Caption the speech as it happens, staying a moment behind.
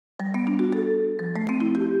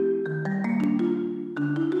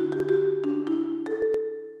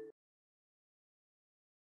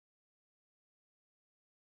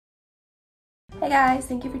guys,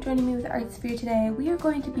 thank you for joining me with Artsphere today. We are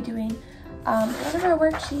going to be doing one of our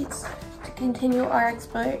worksheets to continue our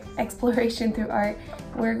exploration through art.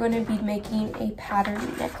 We're going to be making a pattern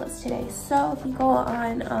necklace today. So if you go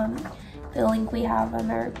on the link we have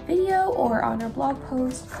on our video or on our blog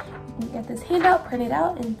post, you can get this handout, print it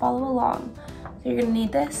out, and follow along. So you're going to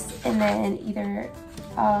need this, and then either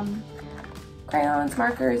crayons,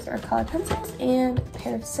 markers, or colored pencils, and a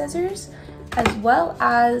pair of scissors, as well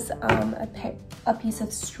as a piece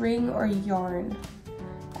of string or yarn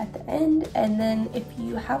at the end. And then if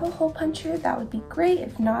you have a hole puncher, that would be great.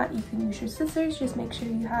 If not, you can use your scissors. Just make sure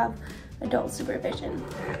you have adult supervision.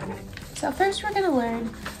 So first we're going to learn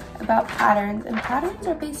about patterns, and patterns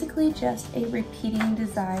are basically just a repeating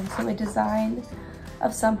design. So a design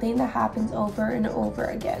of something that happens over and over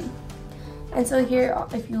again. And so here,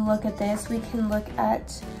 if you look at this, we can look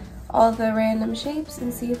at all the random shapes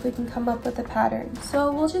and see if we can come up with a pattern. So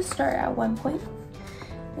we'll just start at one point.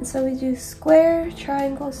 And so we do square,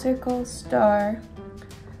 triangle, circle, star,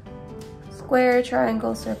 square,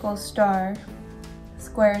 triangle, circle, star,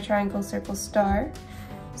 square, triangle, circle, star,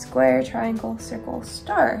 square, triangle, circle,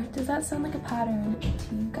 star. Does that sound like a pattern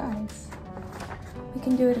to you guys? We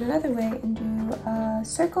can do it another way and do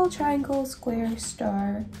circle, triangle, square,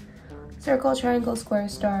 star, circle, triangle, square,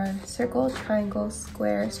 star, circle, triangle,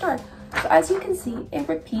 square, star. So as you can see, it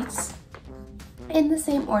repeats in the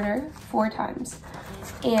same order 4 times.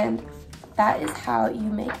 And that is how you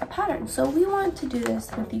make a pattern. So we want to do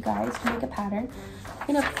this with you guys to make a pattern.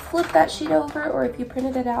 You're gonna flip that sheet over, or if you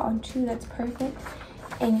printed it out on 2, that's perfect.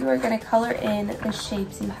 And you are gonna color in the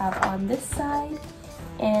shapes you have on this side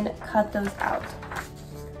and cut those out.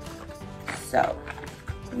 So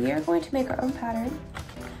we are going to make our own pattern.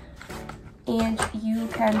 And you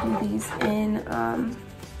can do these in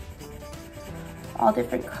all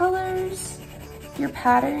different colors. Your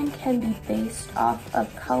pattern can be based off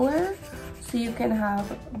of color. So you can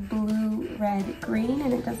have blue, red, green,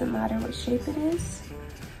 and it doesn't matter what shape it is.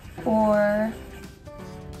 Or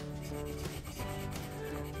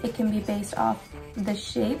it can be based off the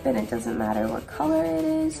shape and it doesn't matter what color it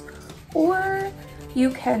is. Or you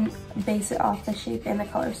can base it off the shape and the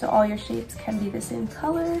color. So all your shapes can be the same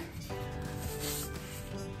color.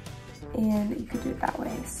 And you could do it that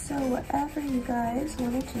way. So whatever you guys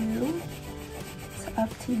want to do, it's up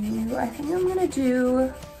to you. I think I'm gonna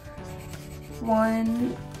do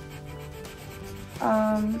one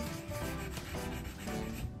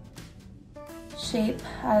shape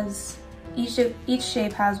has, each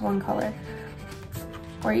shape has one color,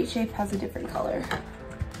 or each shape has a different color.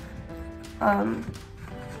 So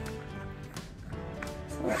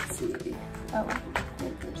let's see. Oh,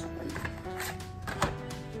 there's one.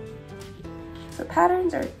 So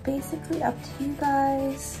patterns are basically up to you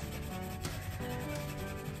guys.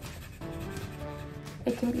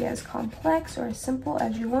 It can be as complex or as simple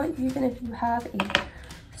as you want, even if you have a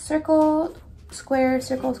circle, square,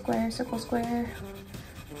 circle, square, circle, square.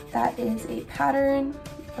 That is a pattern.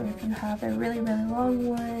 Or if you have a really, really long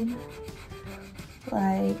one,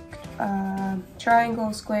 like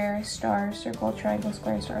triangle, square, star, circle, triangle,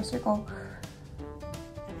 square, star, circle.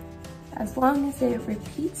 As long as it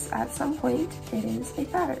repeats at some point, it is a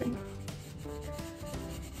pattern.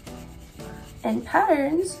 And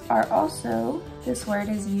patterns are also, this word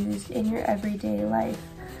is used in your everyday life.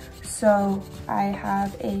 So I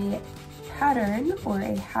have a pattern or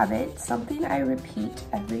a habit, something I repeat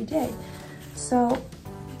every day. So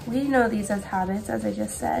we know these as habits, as I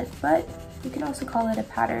just said, but you can also call it a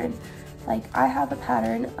pattern. Like I have a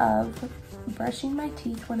pattern of brushing my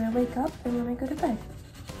teeth when I wake up and when I go to bed.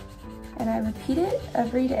 And I repeat it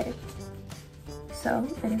every day. So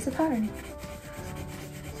it is a pattern.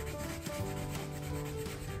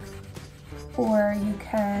 Or you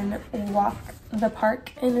can walk the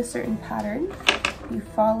park in a certain pattern. You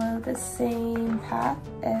follow the same path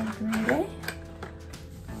every day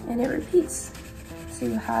and it repeats. So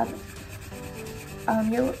you have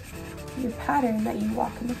your pattern that you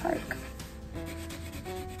walk in the park.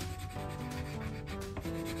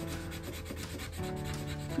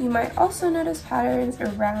 You might also notice patterns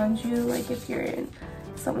around you, like if you're in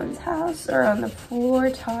someone's house or on the floor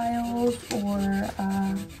tiles or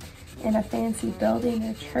in a fancy building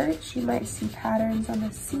or church. You might see patterns on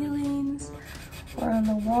the ceilings or on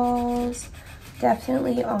the walls,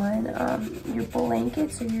 definitely on your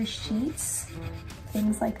blankets or your sheets,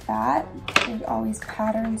 things like that. There's always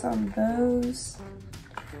patterns on those.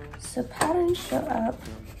 So patterns show up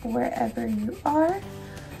wherever you are.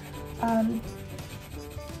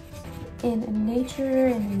 In nature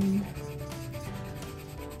and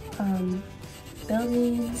in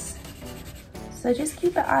buildings. So just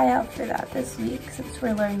keep an eye out for that this week since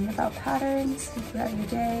we're learning about patterns throughout your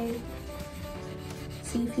day.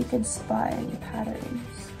 See if you can spot any patterns.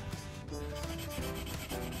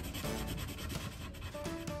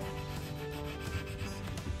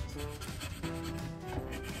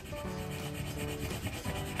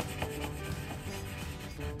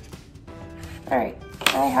 All right,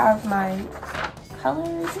 I have my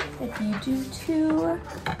colors. If you do too,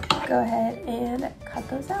 go ahead and cut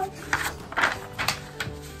those out.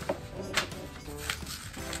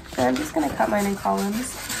 And I'm just gonna cut mine in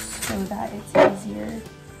columns so that it's easier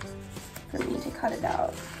for me to cut it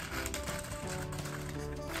out.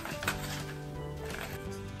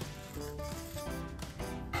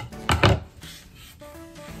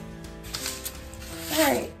 All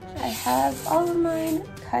right, I have all of mine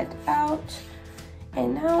cut out.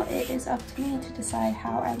 And now it is up to me to decide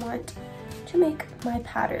how I want to make my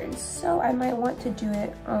patterns. So I might want to do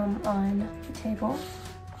it on the table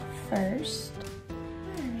first.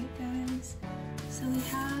 Alright guys, so we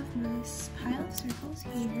have my pile of circles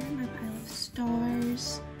here, my pile of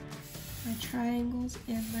stars, my triangles,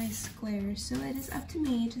 and my squares. So it is up to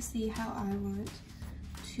me to see how I want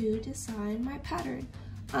to design my pattern.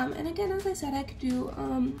 And again, as I said, I could do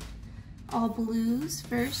all blues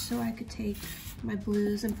first, so I could take my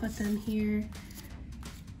blues and put them here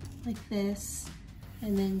like this,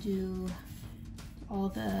 and then do all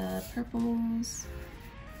the purples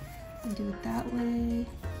and do it that way.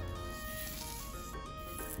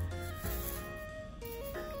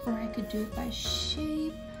 Or I could do it by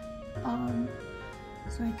shape,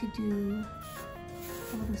 so I could do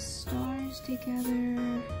all the stars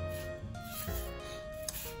together,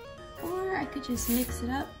 or I could just mix it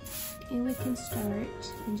up. And we can start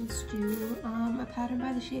and just do a pattern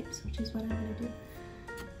by the shapes, which is what I'm gonna do.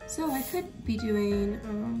 So I could be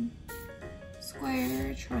doing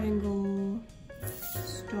square, triangle,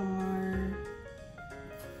 star,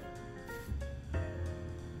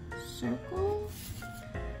 circle.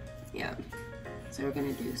 Yeah, so we're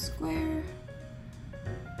gonna do square,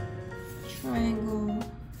 triangle,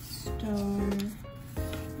 star.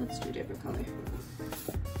 Let's do a different color.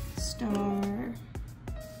 Star,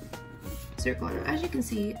 circle. And as you can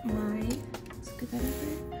see, let's get that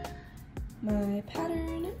over. My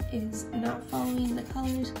pattern is not following the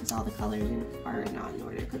colors because all the colors are not in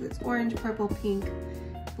order, because it's orange, purple, pink,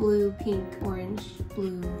 blue, pink, orange,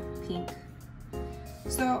 blue, pink.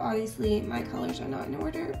 So obviously my colors are not in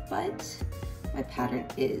order, but my pattern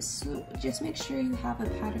is. So just make sure you have a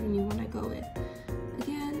pattern you want to go with.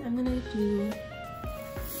 Again, I'm gonna do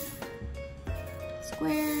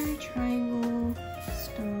square, triangle,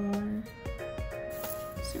 star,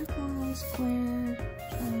 circle, square,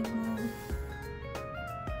 triangle,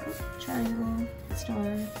 triangle,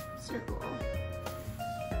 star, circle.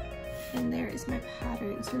 And there is my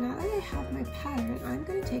pattern. So now that I have my pattern, I'm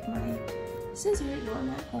going to take my scissors or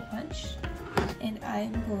my hole punch, and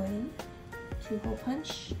I'm going to hole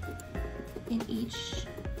punch in each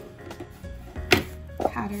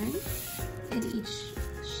pattern, in each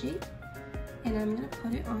shape, and I'm going to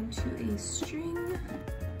put it onto a string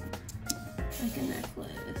like a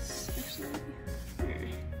necklace, actually. Here.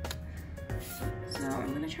 So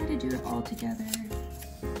I'm gonna try to do it all together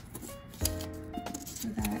so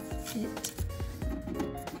that it is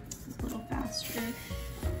a little faster.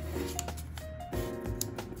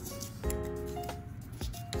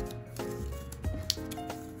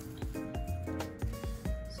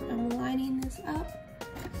 So I'm lining this up,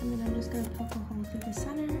 and then I'm just gonna poke a hole through the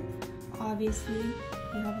center. Obviously,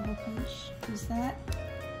 if you have a hole punch, use that.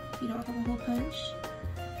 If you don't have a hole punch,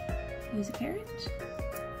 use a carrot.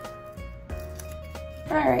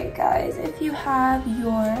 Alright guys, if you have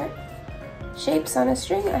your shapes on a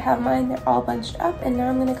string, I have mine, they're all bunched up, and now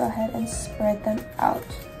I'm going to go ahead and spread them out.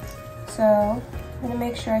 So I'm going to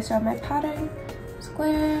make sure I still have my pattern.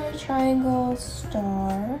 Square, triangle,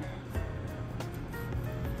 star,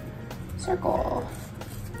 circle.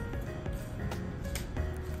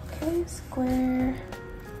 Okay, square,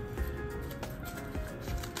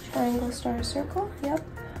 triangle, star, circle, yep.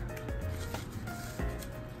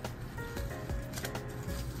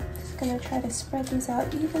 Just gonna try to spread these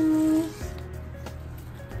out evenly.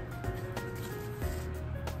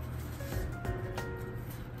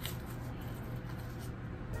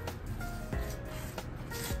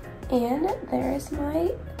 And there's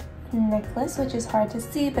my necklace, which is hard to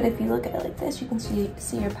see, but if you look at it like this, you can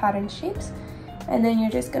see your pattern shapes. And then you're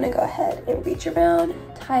just gonna go ahead and reach around,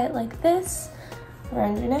 tie it like this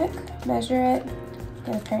around your neck, measure it,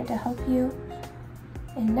 get a parent to help you.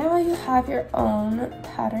 And now you have your own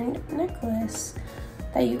patterned necklace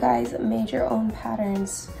that you guys made your own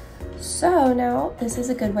patterns So now this is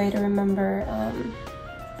a good way to remember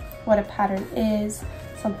what a pattern is,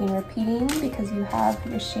 something repeating, because you have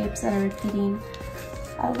your shapes that are repeating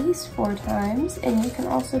at least 4 times. And you can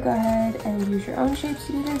also go ahead and use your own shapes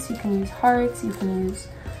to do this. You can use hearts, you can use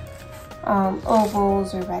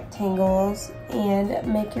ovals or rectangles, and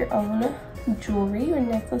make your own jewelry or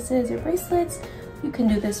necklaces or bracelets. You can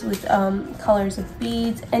do this with colors of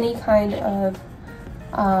beads, any kind of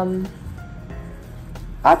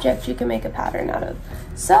object you can make a pattern out of.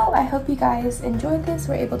 So I hope you guys enjoyed this,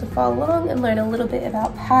 were able to follow along and learn a little bit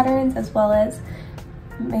about patterns as well as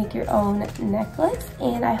make your own necklace.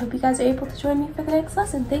 And I hope you guys are able to join me for the next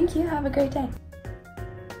lesson. Thank you. Have a great day.